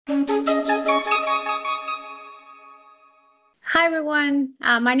Hi, everyone.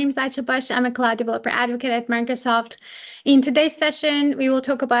 My name is Ayça Baş. I'm a cloud developer advocate at Microsoft. In today's session, we will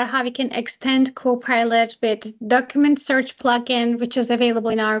talk about how we can extend Copilot with document search plugin, which is available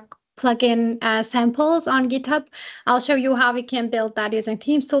in our plugin samples on GitHub. I'll show you how we can build that using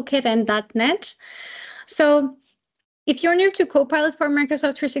Teams Toolkit and .NET. So if you're new to Copilot for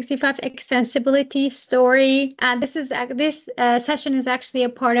Microsoft 365 extensibility story, this session is actually a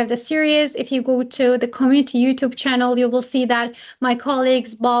part of the series. If you go to the community YouTube channel, you will see that my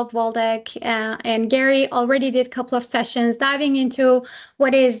colleagues Bob, Waldeck, and Gary already did a couple of sessions diving into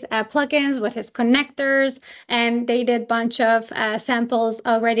what is plugins, what is connectors, and they did a bunch of samples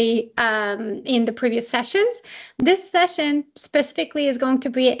already in the previous sessions. This session specifically is going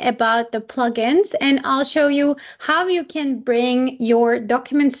to be about the plugins, and I'll show you how you can bring your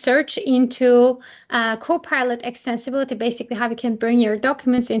document search into Copilot extensibility, basically how you can bring your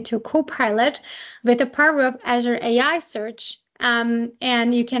documents into Copilot with the power of Azure AI search.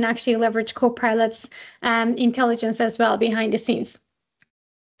 And you can actually leverage Copilot's intelligence as well behind the scenes.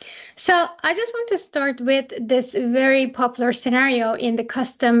 So I just want to start with this very popular scenario in the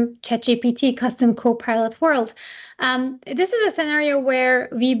custom ChatGPT, custom Copilot world. This is a scenario where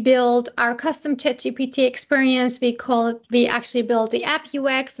we build our custom ChatGPT experience. We actually build the app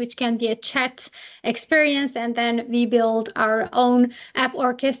UX, which can be a chat experience, and then we build our own app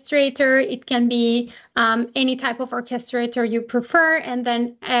orchestrator. It can be any type of orchestrator you prefer, and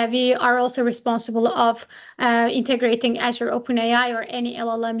then we are also responsible of integrating Azure OpenAI or any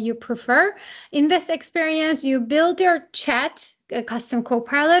LLM you prefer. In this experience, you build your chat custom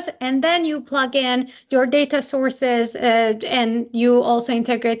Copilot, and then you plug in your data sources and you also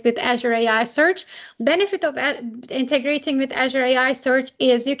integrate with Azure AI Search. Benefit of integrating with Azure AI Search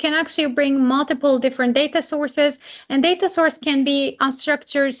is you can actually bring multiple different data sources, and data source can be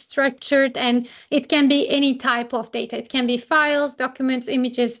unstructured, structured, and it can be any type of data. It can be files, documents,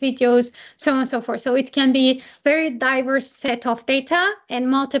 images, videos, so on and so forth. So it can be very diverse set of data and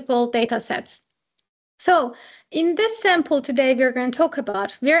multiple data sets. So in this sample today, we're going to talk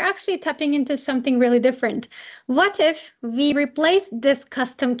about, we're actually tapping into something really different. What if we replace this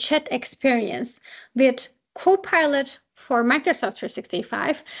custom chat experience with Copilot for Microsoft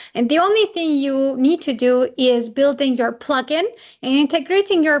 365, and the only thing you need to do is building your plugin and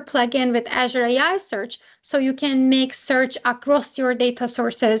integrating your plugin with Azure AI Search so you can make search across your data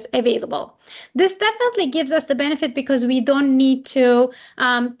sources available. This definitely gives us the benefit because we don't need to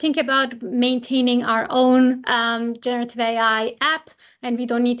think about maintaining our own generative AI app, and we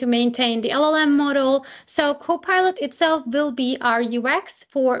don't need to maintain the LLM model. So Copilot itself will be our UX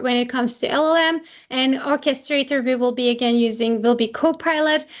for when it comes to LLM, and orchestrator we will be again using will be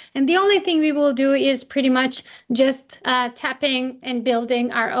Copilot. And the only thing we will do is pretty much just tapping and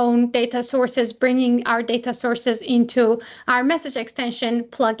building our own data sources, bringing our data sources into our message extension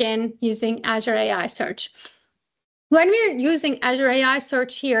plugin using Azure AI Search. When we're using Azure AI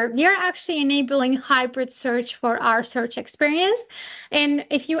Search here, we are actually enabling hybrid search for our search experience. And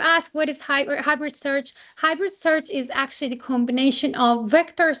if you ask what is hybrid search is actually the combination of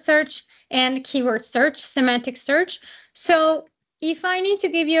vector search and keyword search, semantic search. So if I need to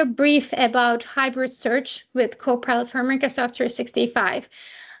give you a brief about hybrid search with Copilot for Microsoft 365,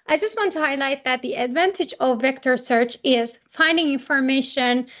 I just want to highlight that the advantage of vector search is finding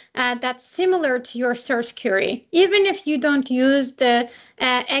information that's similar to your search query. Even if you don't use the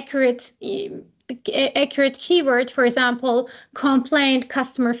accurate keyword, for example, complaint,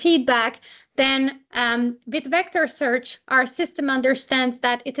 customer feedback, then with vector search, our system understands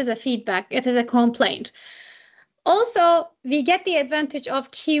that it is a feedback, it is a complaint. Also, we get the advantage of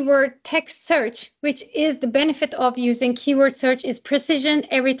keyword text search, which is the benefit of using keyword search is precision.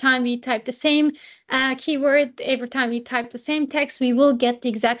 Every time we type the same keyword, every time we type the same text, we will get the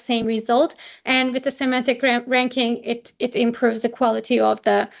exact same result. And with the semantic ranking, it improves the quality of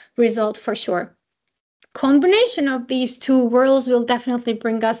the result for sure. Combination of these two worlds will definitely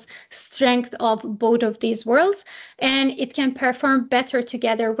bring us strength of both of these worlds, and it can perform better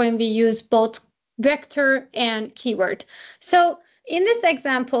together when we use both vector and keyword. So in this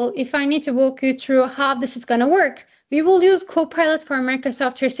example, if I need to walk you through how this is going to work, we will use Copilot for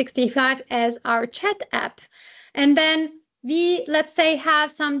Microsoft 365 as our chat app. And then we, let's say,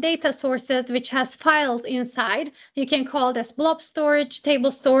 have some data sources which has files inside. You can call this blob storage,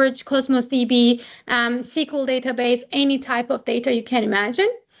 table storage, Cosmos DB, SQL database, any type of data you can imagine.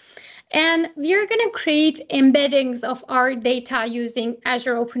 And we're going to create embeddings of our data using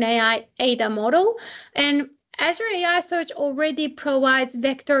Azure OpenAI ADA model. And Azure AI Search already provides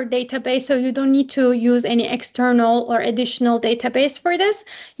vector database, so you don't need to use any external or additional database for this.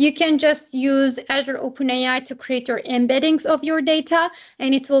 You can just use Azure OpenAI to create your embeddings of your data,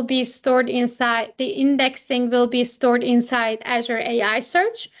 and it will be stored inside, the indexing will be stored inside Azure AI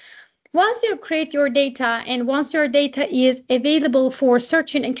Search. Once you create your data and once your data is available for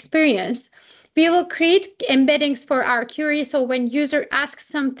searching experience, we will create embeddings for our query. So when user asks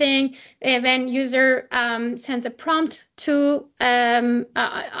something, when user sends a prompt to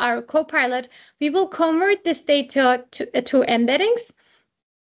our Copilot, we will convert this data to embeddings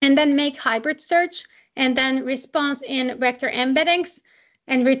and then make hybrid search and then response in vector embeddings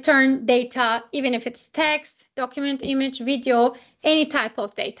and return data, even if it's text, document, image, video, any type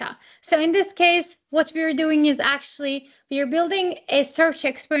of data. So in this case, what we're doing is actually we are building a search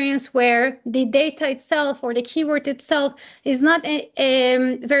experience where the data itself or the keyword itself is not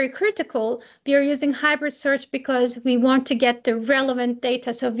very critical. We are using hybrid search because we want to get the relevant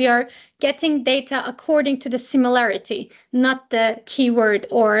data. So we are getting data according to the similarity, not the keyword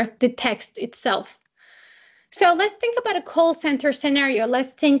or the text itself. So let's think about a call center scenario. Let's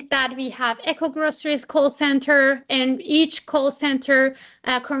think that we have Eco Groceries call center, and each call center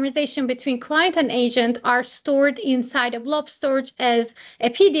conversation between client and agent are stored inside a blob storage as a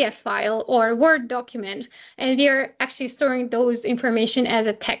PDF file or Word document, and we are actually storing those information as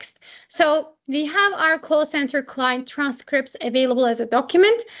a text. So we have our call center client transcripts available as a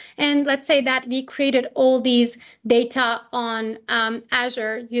document, and let's say that we created all these data on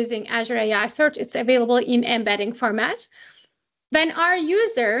Azure using Azure AI Search. It's available in embedding format. When our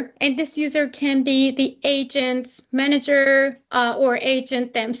user, and this user can be the agent manager or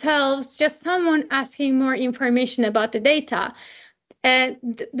agent themselves, just someone asking more information about the data,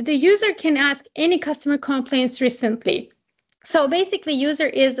 the user can ask any customer complaints recently. So basically, user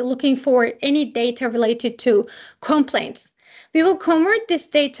is looking for any data related to complaints. We will convert this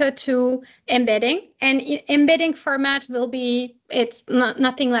data to embedding, and embedding format will be, it's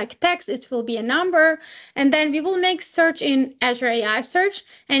nothing like text, it will be a number. And then we will make search in Azure AI Search,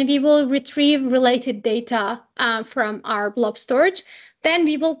 and we will retrieve related data from our blob storage. Then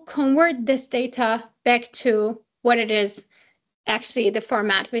we will convert this data back to what it is actually the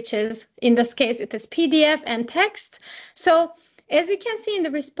format, which is, in this case, it is PDF and text. So as you can see in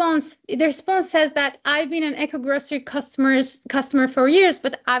the response says that I've been an Eco Grocery customer for years,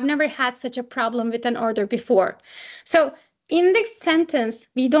 but I've never had such a problem with an order before. So in this sentence,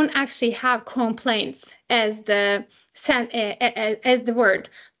 we don't actually have complaints as the word.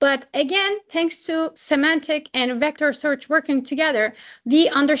 But again, thanks to semantic and vector search working together, we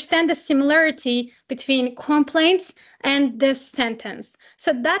understand the similarity between complaints and this sentence.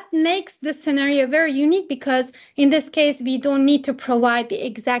 So that makes this scenario very unique because in this case, we don't need to provide the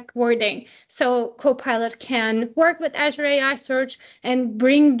exact wording. So Copilot can work with Azure AI Search and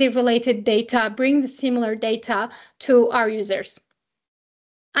bring the related data, bring the similar data to our users.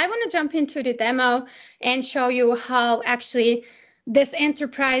 I want to jump into the demo and show you how actually this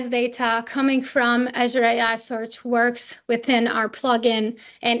enterprise data coming from Azure AI Search works within our plugin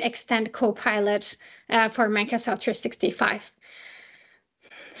and extend Copilot for Microsoft 365.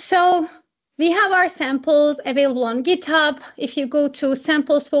 So we have our samples available on GitHub. If you go to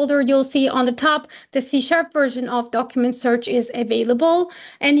samples folder, you'll see on the top, the C# version of document search is available.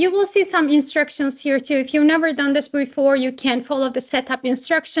 And you will see some instructions here too. If you've never done this before, you can follow the setup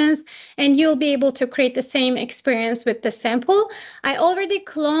instructions and you'll be able to create the same experience with the sample. I already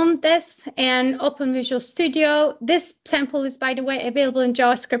cloned this and open Visual Studio. This sample is, by the way, available in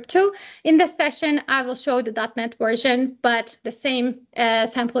JavaScript too. In this session, I will show the .NET version, but the same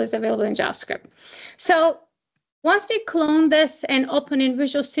sample is available in JavaScript. So once we clone this and open in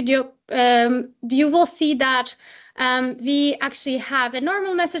Visual Studio, you will see that we actually have a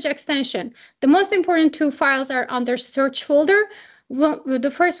normal message extension. The most important two files are under search folder.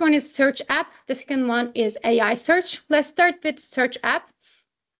 The first one is search app. The second one is AI search. Let's start with search app.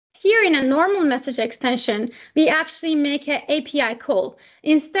 Here in a normal message extension, we actually make an API call.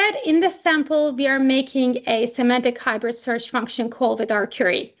 Instead, in the sample, we are making a semantic hybrid search function call with our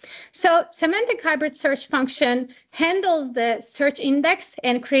query. So semantic hybrid search function handles the search index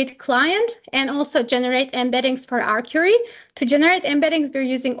and create client and also generate embeddings for our query. To generate embeddings, we're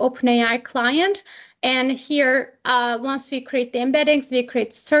using OpenAI client. And here, once we create the embeddings, we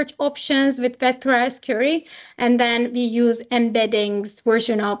create search options with vectorized query, and then we use embeddings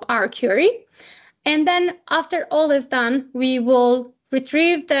version of our query. And then after all is done, we will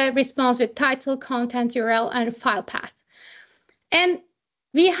retrieve the response with title, content, URL, and file path. And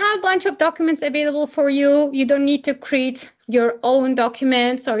we have a bunch of documents available for you. You don't need to create your own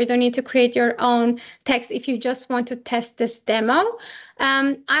documents, or you don't need to create your own text if you just want to test this demo.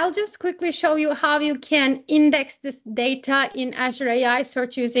 I'll just quickly show you how you can index this data in Azure AI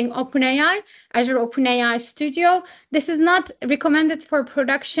Search using OpenAI, Azure OpenAI Studio. This is not recommended for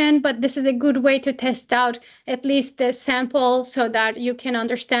production, but this is a good way to test out at least the sample so that you can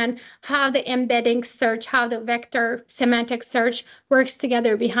understand how the embedding search, how the vector semantic search works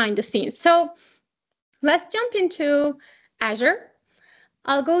together behind the scenes. So let's jump into Azure.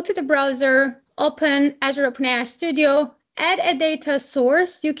 I'll go to the browser, open Azure OpenAI Studio, add a data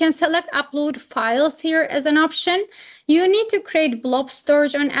source. You can select upload files here as an option. You need to create blob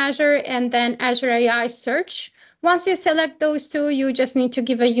storage on Azure and then Azure AI Search. Once you select those two, you just need to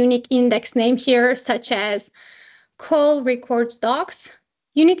give a unique index name here, such as call records docs.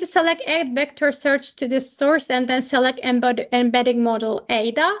 You need to select add vector search to this source and then select embedding model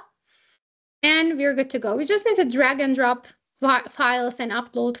ADA. And we're good to go. We just need to drag and drop files and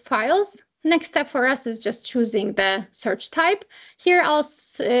upload files. Next step for us is just choosing the search type. Here I'll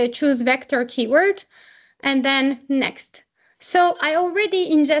choose vector keyword and then next. So I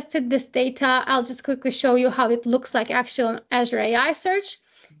already ingested this data. I'll just quickly show you how it looks like actual Azure AI Search.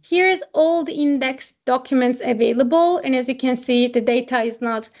 Here's all the index documents available. And as you can see, the data is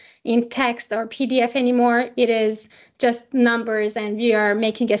not in text or PDF anymore. It is just numbers, and we are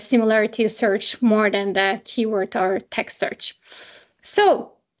making a similarity search more than the keyword or text search.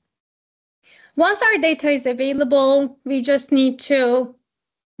 So once our data is available, we just need to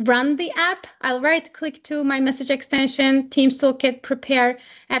run the app. I'll right click to my message extension, Teams Toolkit, prepare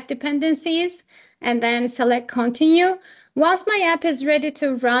app dependencies, and then select continue. Once my app is ready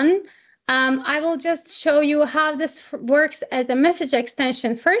to run, I will just show you how this works as a message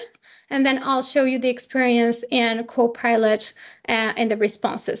extension first, and then I'll show you the experience in Copilot and the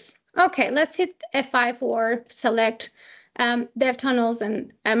responses. Okay, let's hit F5 or select DevTunnels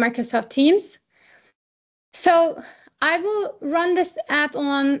and Microsoft Teams. So I will run this app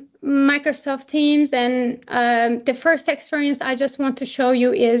on Microsoft Teams, and the first experience I just want to show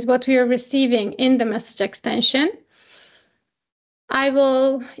you is what we are receiving in the message extension. I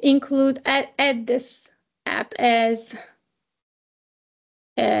will add this app as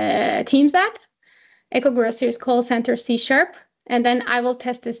a Teams app, Echo Groceries Call Center C#, and then I will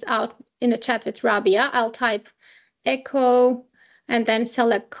test this out in the chat with Rabia. I'll type Echo and then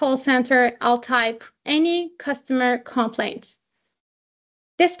select call center. I'll type any customer complaints.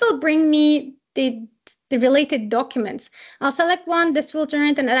 This will bring me the related documents. I'll select one. This will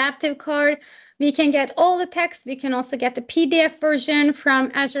generate an adaptive card. We can get all the text. We can also get the PDF version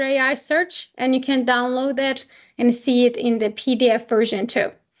from Azure AI Search, and you can download it and see it in the PDF version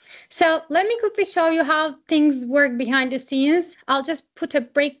too. So let me quickly show you how things work behind the scenes. I'll just put a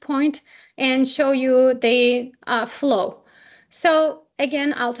breakpoint and show you the flow. So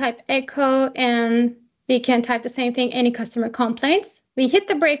again, I'll type echo, and we can type the same thing, any customer complaints. We hit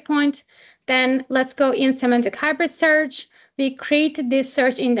the breakpoint, then let's go in semantic hybrid search. We create this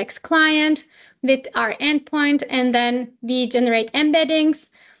search index client with our endpoint, and then we generate embeddings.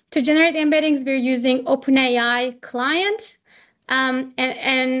 To generate embeddings, we're using OpenAI client. And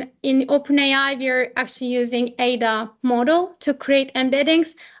in OpenAI, we're actually using ADA model to create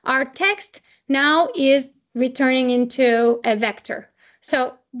embeddings. Our text now is returning into a vector.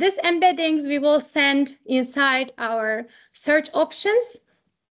 So this embeddings we will send inside our search options,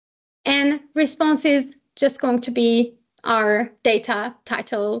 and response is just going to be our data,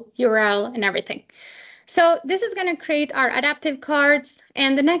 title, URL, and everything. So this is going to create our adaptive cards.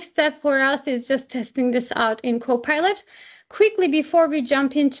 And the next step for us is just testing this out in Copilot. Quickly, before we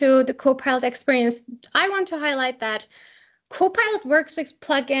jump into the Copilot experience, I want to highlight that Copilot works with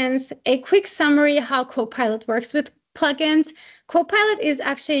plugins. A quick summary how Copilot works with plugins. Copilot is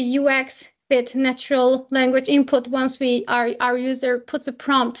actually UX with natural language input. Once our user puts a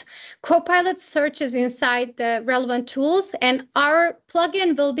prompt, Copilot searches inside the relevant tools, and our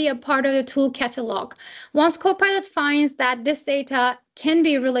plugin will be a part of the tool catalog. Once Copilot finds that this data can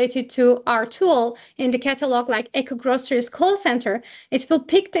be related to our tool in the catalog, like Echo Groceries Call Center, it will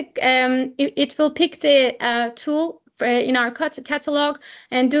pick the tool in our catalog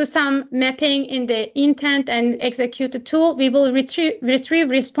and do some mapping in the intent and execute the tool. We will retrieve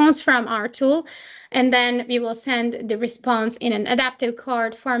response from our tool, and then we will send the response in an adaptive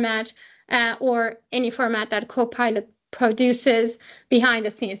card format or any format that Copilot produces behind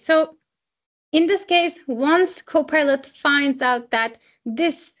the scenes. So in this case, once Copilot finds out that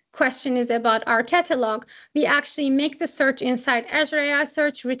this question is about our catalog, we actually make the search inside Azure AI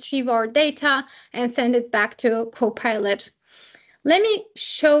Search, retrieve our data, and send it back to Copilot. Let me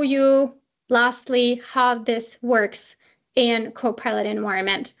show you lastly how this works in Copilot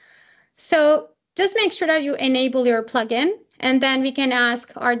environment. So just make sure that you enable your plugin, and then we can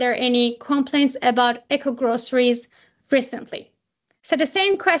ask, are there any complaints about Echo Groceries recently? So the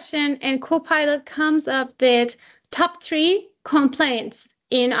same question, and Copilot comes up with top 3 complaints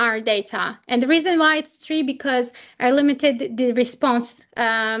in our data. And the reason why it's 3, because I limited the response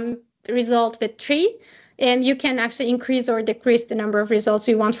result with 3. And you can actually increase or decrease the number of results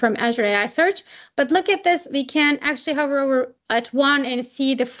you want from Azure AI Search. But look at this, we can actually hover over at 1 and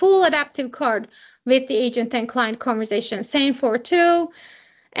see the full adaptive card with the agent and client conversation. Same for 2,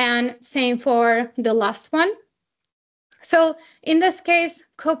 and same for the last one. So in this case,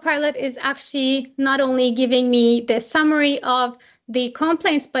 Copilot is actually not only giving me the summary of the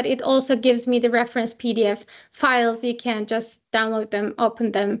complaints, but it also gives me the reference PDF files. You can just download them,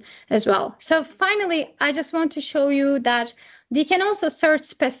 open them as well. So finally, I just want to show you that we can also search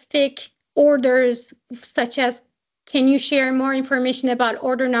specific orders, such as, can you share more information about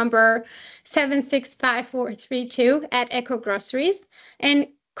order number 765432 at Echo Groceries? And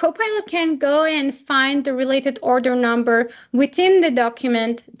Copilot can go and find the related order number within the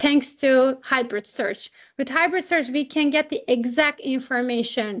document thanks to hybrid search. With hybrid search, we can get the exact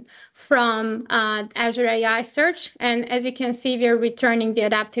information from Azure AI Search. And as you can see, we're returning the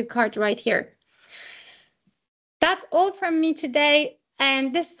adaptive card right here. That's all from me today.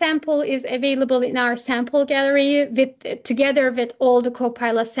 And this sample is available in our sample gallery together with all the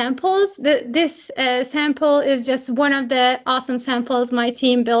Copilot samples. This sample is just one of the awesome samples my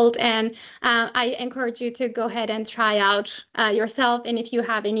team built, and I encourage you to go ahead and try out yourself. And if you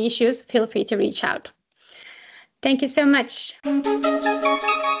have any issues, feel free to reach out. Thank you so much.